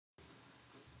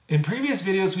In previous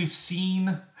videos, we've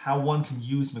seen how one can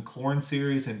use Maclaurin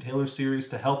series and Taylor series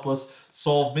to help us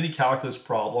solve many calculus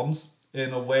problems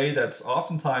in a way that's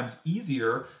oftentimes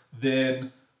easier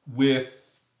than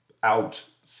without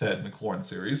said Maclaurin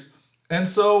series. And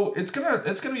so it's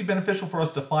gonna be beneficial for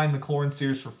us to find Maclaurin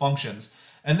series for functions.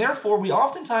 And therefore, we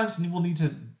oftentimes will need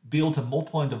to be able to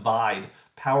multiply and divide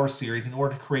power series in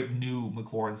order to create new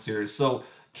Maclaurin series. So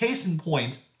case in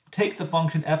point, take the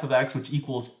function f of x, which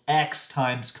equals x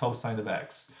times cosine of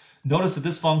x. Notice that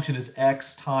this function is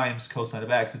x times cosine of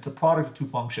x. It's a product of two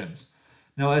functions.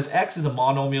 Now, as x is a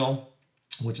monomial,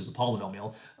 which is a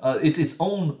polynomial, it's its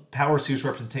own power series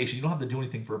representation. You don't have to do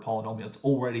anything for a polynomial. It's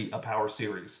already a power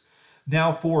series.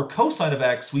 Now, for cosine of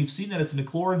x, we've seen that its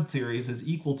Maclaurin series is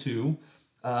equal to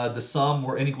the sum,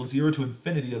 where n equals 0 to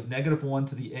infinity, of -1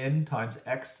 to the n times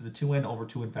x to the 2n over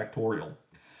 2n factorial.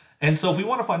 And so if we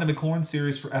want to find the Maclaurin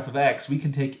series for f of x, we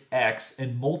can take x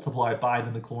and multiply by the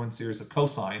Maclaurin series of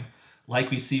cosine, like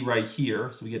we see right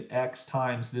here. So we get x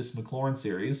times this Maclaurin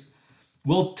series.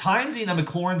 Well, timesing a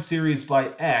Maclaurin series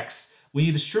by x, when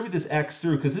you distribute this x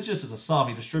through, because this just is a sum,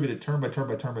 you distribute it term by term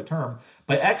by term by term,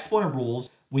 by exponent rules,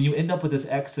 when you end up with this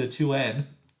x to the 2n,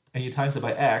 and you times it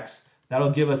by x, that'll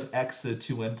give us x to the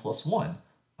 2n plus 1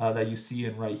 that you see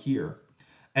in right here.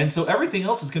 And so everything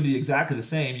else is going to be exactly the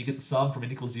same. You get the sum from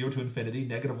n equals 0 to infinity,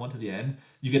 -1 to the n.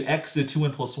 You get x to the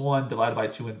 2n plus 1 divided by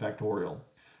 2n factorial.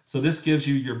 So this gives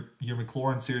you your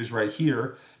Maclaurin series right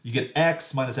here. You get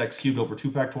x minus x cubed over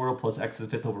 2 factorial plus x to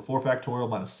the 5th over 4 factorial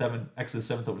minus 7x to the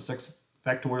 7th over 6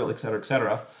 factorial, etc.,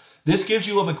 etc. This gives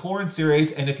you a Maclaurin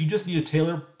series, and if you just need a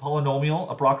Taylor polynomial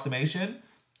approximation,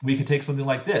 we can take something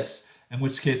like this, in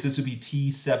which case this would be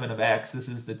T7 of x. This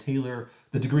is the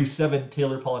degree 7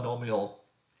 Taylor polynomial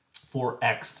for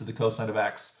x to the cosine of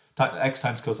x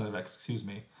times cosine of x, excuse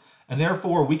me. And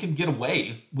therefore, we can get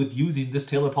away with using this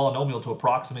Taylor polynomial to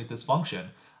approximate this function,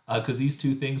 because these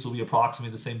two things will be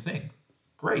approximately the same thing.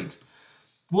 Great.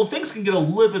 Well, things can get a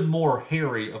little bit more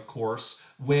hairy, of course,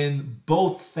 when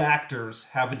both factors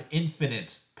have an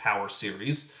infinite power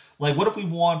series. Like, what if we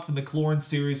want the Maclaurin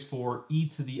series for e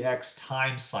to the x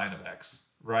times sine of x,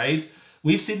 right?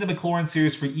 We've seen the Maclaurin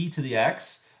series for e to the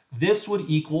x. This would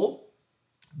equal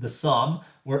the sum,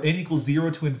 where n equals 0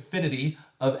 to infinity,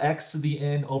 of x to the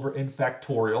n over n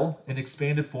factorial. In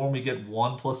expanded form, we get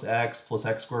 1 plus x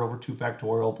squared over 2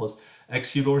 factorial plus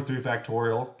x cubed over 3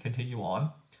 factorial. Continue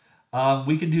on.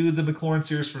 We can do the Maclaurin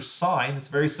series for sine. It's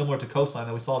very similar to cosine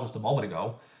that we saw just a moment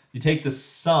ago. You take the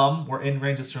sum, where n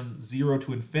ranges from 0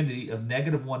 to infinity, of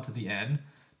 -1 to the n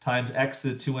times x to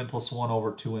the 2n plus 1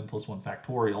 over 2n plus 1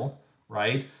 factorial,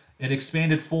 right? In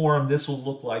expanded form, this will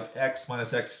look like x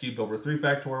minus x cubed over 3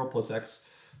 factorial plus x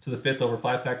to the 5th over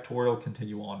 5 factorial.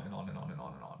 Continue on and on and on and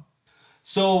on and on.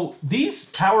 So these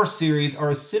power series are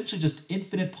essentially just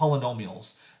infinite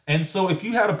polynomials. And so if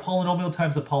you had a polynomial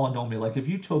times a polynomial, like if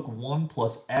you took 1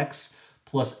 plus x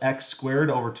squared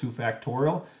over 2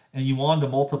 factorial, and you wanted to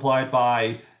multiply it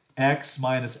by x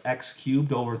minus x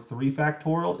cubed over 3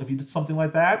 factorial, if you did something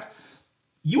like that,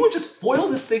 you would just FOIL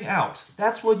this thing out.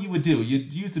 That's what you would do.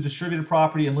 You'd use the distributive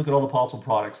property and look at all the possible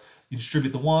products. You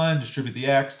distribute the 1, distribute the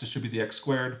x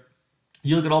squared.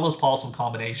 You look at all those possible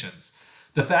combinations.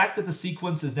 The fact that the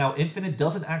sequence is now infinite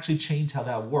doesn't actually change how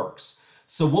that works.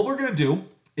 So what we're going to do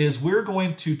is we're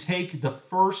going to take the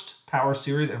first power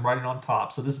series and write it on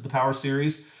top. So this is the power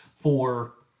series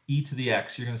for e to the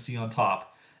x you're going to see on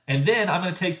top. And then I'm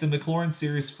going to take the Maclaurin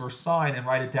series for sine and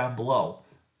write it down below.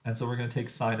 And so we're going to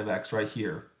take sine of x right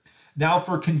here. Now,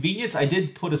 for convenience, I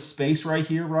did put a space right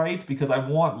here, right? Because I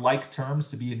want like terms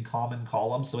to be in common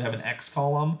columns. So we have an x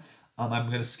column. I'm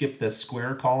going to skip the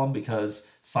square column because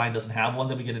sine doesn't have one.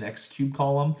 Then we get an x cubed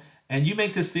column. And you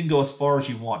make this thing go as far as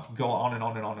you want. You can go on and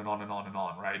on and on and on and on and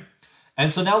on, right?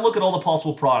 And so now look at all the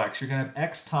possible products. You're going to have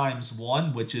x times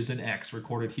 1, which is an x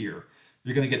recorded here.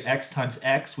 You're going to get x times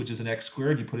x, which is an x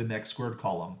squared. You put in the x squared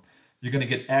column. You're going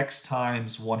to get x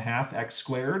times 1/2 x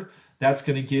squared. That's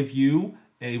going to give you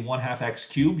a 1/2 x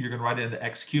cubed. You're going to write it in the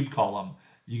x cubed column.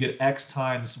 You get x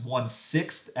times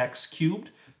 1/6 x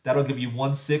cubed. That'll give you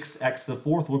 1/6 x to the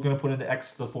 4th. We're going to put in the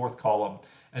x to the 4th column.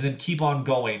 And then keep on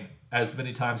going as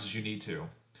many times as you need to.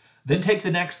 Then take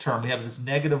the next term. We have this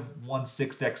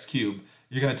 -1/6 x cubed.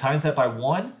 You're going to times that by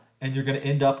 1, and you're going to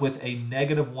end up with a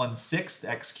 -1/6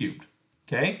 x cubed.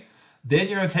 Okay? Then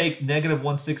you're going to take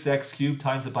 -1/6 x cubed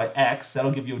times it by x.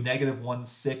 That'll give you a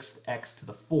 -1/6 x to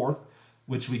the 4th,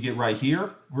 which we get right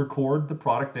here. Record the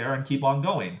product there and keep on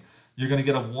going. You're going to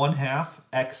get a 1/2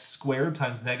 x squared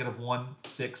times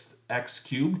 -1/6 x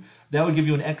cubed. That would give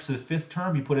you an x to the 5th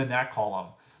term. You put in that column.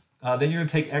 Then you're going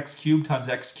to take x cubed times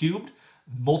x cubed,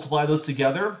 multiply those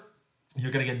together,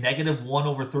 You're going to get negative 1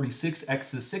 over 36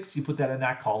 x to the 6th. You put that in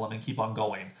that column and keep on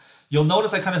going. You'll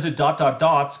notice I kind of did dot, dot,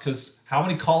 dots because how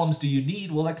many columns do you need?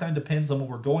 Well, that kind of depends on what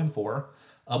we're going for.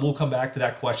 We'll come back to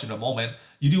that question in a moment.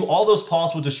 You do all those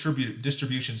possible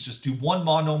distributions. Just do one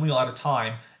monomial at a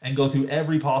time and go through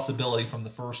every possibility from the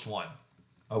first one.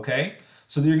 Okay?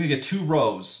 So you're going to get 2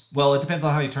 rows. Well, it depends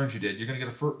on how many turns you did. You're going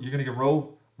to get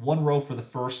one row for the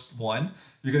first one.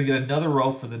 You're going to get another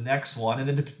row for the next one, and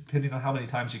then depending on how many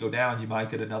times you go down, you might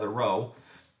get another row.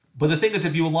 But the thing is,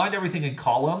 if you aligned everything in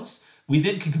columns, we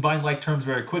then can combine like terms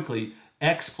very quickly.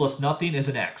 X plus nothing is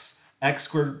an x. X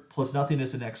squared plus nothing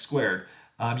is an x squared.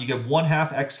 You get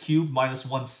 1/2 x cubed minus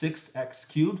 1/6 x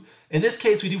cubed. In this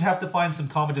case, we do have to find some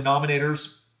common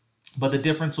denominators, but the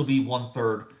difference will be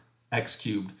 1/3 x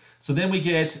cubed. So then we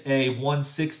get a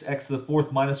 1/6 x to the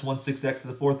 4th minus 1/6 x to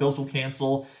the 4th. Those will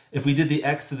cancel. If we did the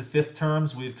x to the 5th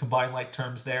terms, we'd combine like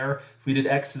terms there. If we did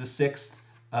x to the 6th,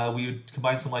 we would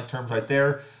combine some like terms right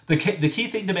there. The key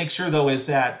thing to make sure, though, is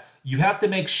that you have to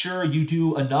make sure you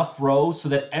do enough rows so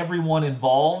that everyone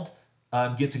involved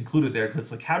gets included there. Because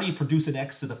it's like, how do you produce an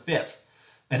x to the 5th?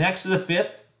 An x to the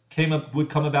 5th would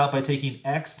come about by taking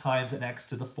x times an x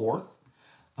to the 4th.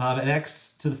 An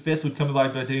x to the 5th would come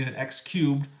about by doing an x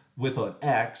cubed with an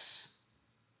x.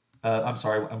 I'm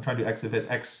sorry, I'm trying to do x to the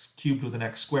 5th, x cubed with an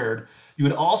x squared. You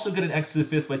would also get an x to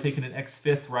the 5th by taking an x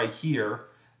 5th right here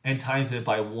and times it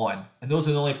by 1. And those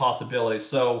are the only possibilities.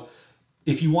 So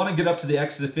if you want to get up to the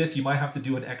x to the 5th, you might have to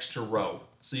do an extra row.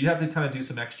 So you have to kind of do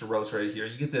some extra rows right here.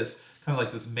 You get this kind of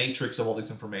like this matrix of all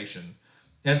this information.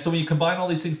 And so when you combine all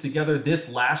these things together, this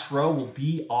last row will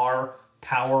be our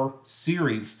power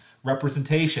series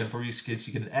representation. For each case,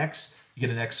 you get an x, you get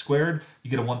an x squared,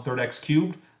 you get a 1/3 x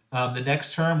cubed. The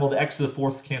next term, well, the x to the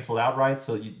 4th canceled outright,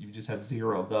 so you just have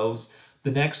 0 of those.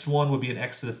 The next one would be an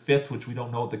x to the 5th, which we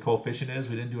don't know what the coefficient is.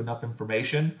 We didn't do enough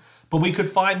information. But we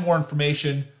could find more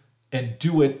information and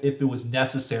do it if it was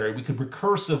necessary. We could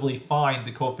recursively find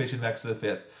the coefficient of x to the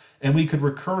 5th. And we could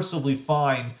recursively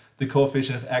find the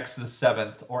coefficient of x to the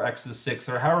 7th or x to the 6th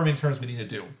or however many terms we need to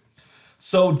do.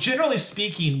 So generally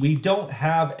speaking, we don't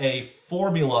have a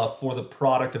formula for the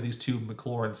product of these two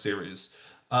Maclaurin series.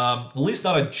 At least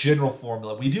not a general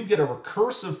formula. We do get a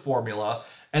recursive formula,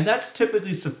 and that's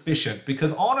typically sufficient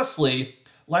because honestly,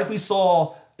 like we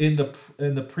saw in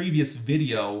the previous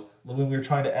video when we were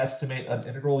trying to estimate an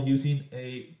integral using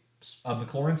a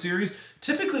Maclaurin series,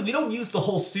 typically we don't use the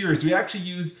whole series. We actually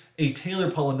use a Taylor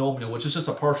polynomial, which is just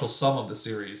a partial sum of the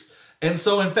series. And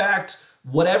so in fact,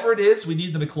 whatever it is we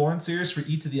need the Maclaurin series for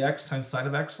e to the x times sine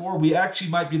of x for, we actually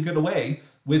might be good away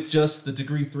with just the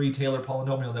degree 3 Taylor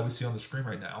polynomial that we see on the screen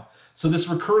right now. So this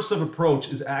recursive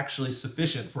approach is actually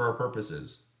sufficient for our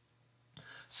purposes.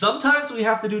 Sometimes we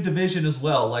have to do division as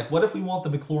well. Like what if we want the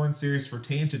Maclaurin series for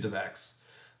tangent of x?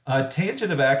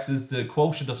 Tangent of x is the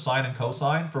quotient of sine and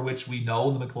cosine, for which we know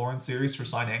the Maclaurin series for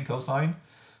sine and cosine.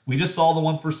 We just saw the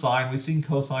one for sine. We've seen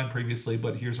cosine previously,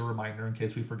 but here's a reminder in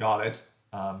case we forgot it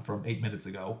from 8 minutes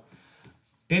ago.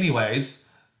 Anyways,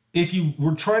 if you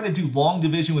were trying to do long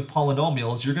division with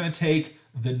polynomials, you're going to take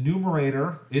the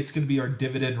numerator. It's going to be our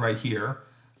dividend right here.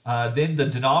 Then the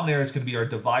denominator is going to be our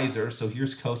divisor. So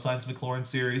here's cosine's Maclaurin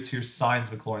series. Here's sine's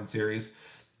Maclaurin series.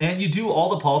 And you do all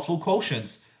the possible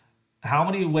quotients. How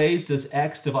many ways does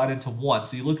x divide into 1?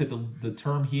 So you look at the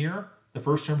term here, the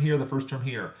first term here, the first term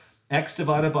here. X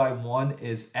divided by 1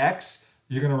 is x.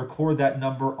 You're going to record that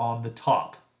number on the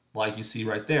top, like you see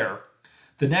right there.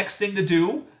 The next thing to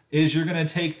do is you're going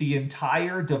to take the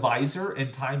entire divisor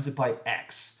and times it by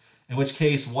x, in which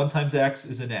case 1 times x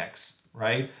is an x,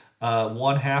 right?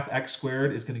 1/2 x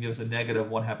squared is going to give us a negative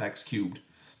 1/2 x cubed.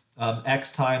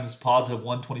 X times positive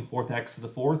 1/24 x to the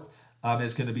 4th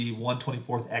is going to be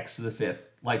 1/24 x to the 5th,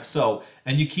 like so.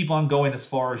 And you keep on going as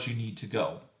far as you need to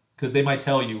go, because they might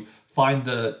tell you find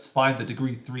the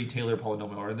degree 3 Taylor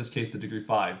polynomial, or in this case the degree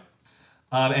 5.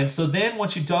 And so then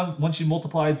once you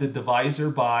multiply the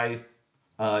divisor by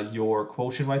your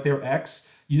quotient right there,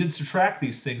 x, you then subtract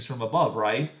these things from above,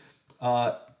 right?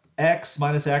 X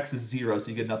minus x is 0,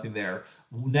 so you get nothing there.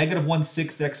 Negative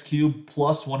 1/6 x cubed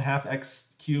plus 1/2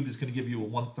 x cubed is going to give you a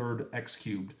 1/3 x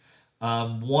cubed.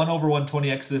 1 over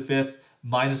 120 x to the 5th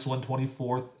minus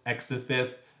 1/24 x to the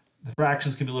 5th. The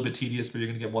fractions can be a little bit tedious, but you're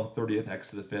going to get 1/30 x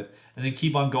to the 5th. And then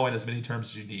keep on going as many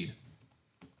terms as you need.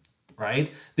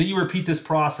 Right? Then you repeat this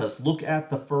process. Look at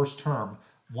the first term,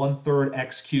 1/3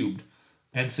 x cubed.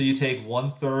 And so you take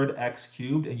 1/3 x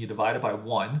cubed and you divide it by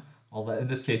 1. Well, in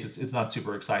this case, it's not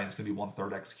super exciting. It's going to be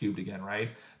 1/3 x cubed again,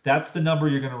 right? That's the number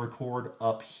you're going to record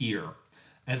up here.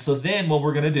 And so then what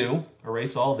we're going to do,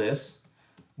 erase all this,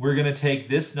 we're going to take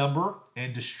this number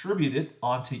and distribute it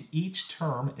onto each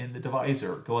term in the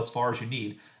divisor. Go as far as you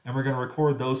need. And we're going to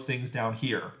record those things down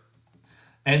here.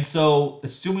 And so,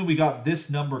 assuming we got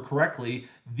this number correctly,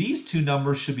 these two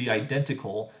numbers should be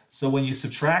identical. So when you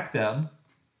subtract them,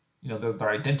 you know, they're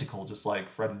identical, just like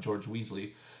Fred and George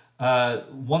Weasley.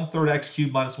 1/3 x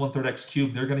cubed minus 1/3 x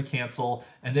cubed, they're going to cancel.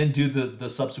 And then do the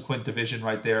subsequent division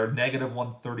right there. Negative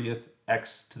 1/30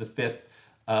 x to the fifth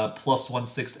plus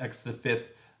 1/6 x to the fifth.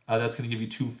 That's going to give you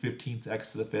 2/15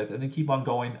 x to the fifth. And then keep on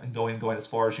going and going and going as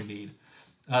far as you need.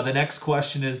 The next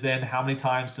question is then, how many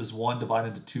times does 1 divide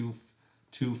into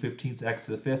 2/15 x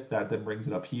to the fifth? That then brings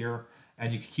it up here.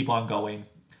 And you can keep on going.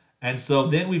 And so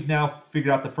then we've now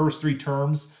figured out the first three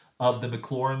terms of the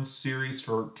Maclaurin series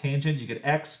for tangent. You get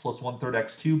x plus 1/3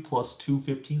 x cubed plus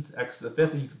 2/15 x to the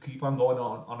fifth, and you can keep on going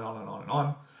on and on and on and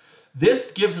on.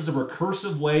 This gives us a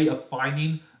recursive way of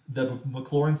finding the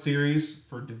Maclaurin series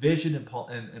for division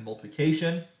and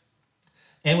multiplication.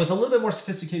 And with a little bit more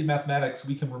sophisticated mathematics,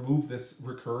 we can remove this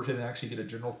recursion and actually get a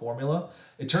general formula.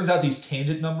 It turns out these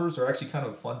tangent numbers are actually kind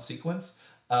of a fun sequence.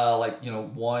 Like, you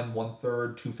know, 1,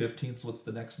 1/3, 2/15, what's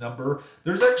the next number?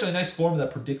 There's actually a nice formula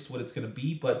that predicts what it's going to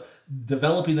be, but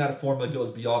developing that formula goes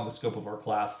beyond the scope of our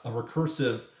class. A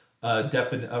recursive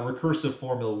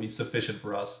formula will be sufficient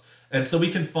for us. And so we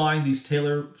can find these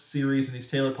Taylor series and these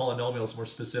Taylor polynomials more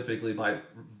specifically by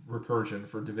recursion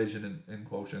for division and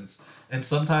quotients. And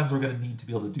sometimes we're going to need to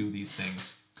be able to do these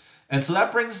things. And so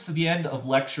that brings us to the end of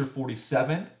lecture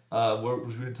 47, where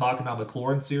we've been talking about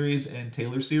Maclaurin series and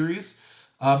Taylor series.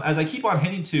 As I keep on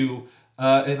hinting to,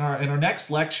 in our next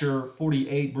lecture,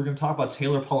 48, we're going to talk about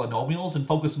Taylor polynomials and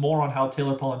focus more on how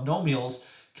Taylor polynomials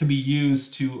can be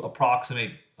used to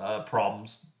approximate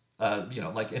problems, you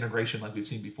know, like integration like we've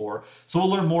seen before. So we'll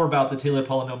learn more about the Taylor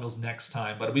polynomials next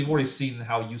time, but we've already seen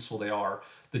how useful they are.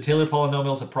 The Taylor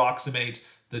polynomials approximate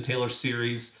the Taylor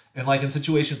series, and like in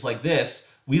situations like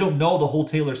this, we don't know the whole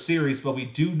Taylor series, but we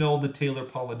do know the Taylor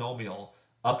polynomial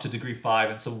up to degree 5,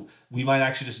 and so we might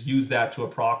actually just use that to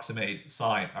approximate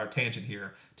sine, our tangent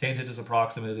here. Tangent is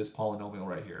approximately this polynomial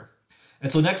right here.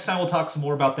 And so next time we'll talk some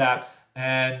more about that,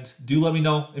 and do let me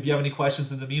know if you have any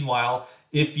questions in the meanwhile.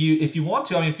 If you want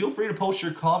to, I mean, feel free to post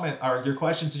your comment or your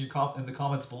questions in the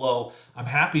comments below. I'm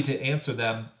happy to answer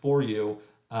them for you.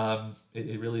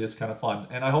 It really is kind of fun,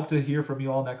 and I hope to hear from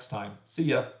you all next time. See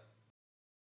ya.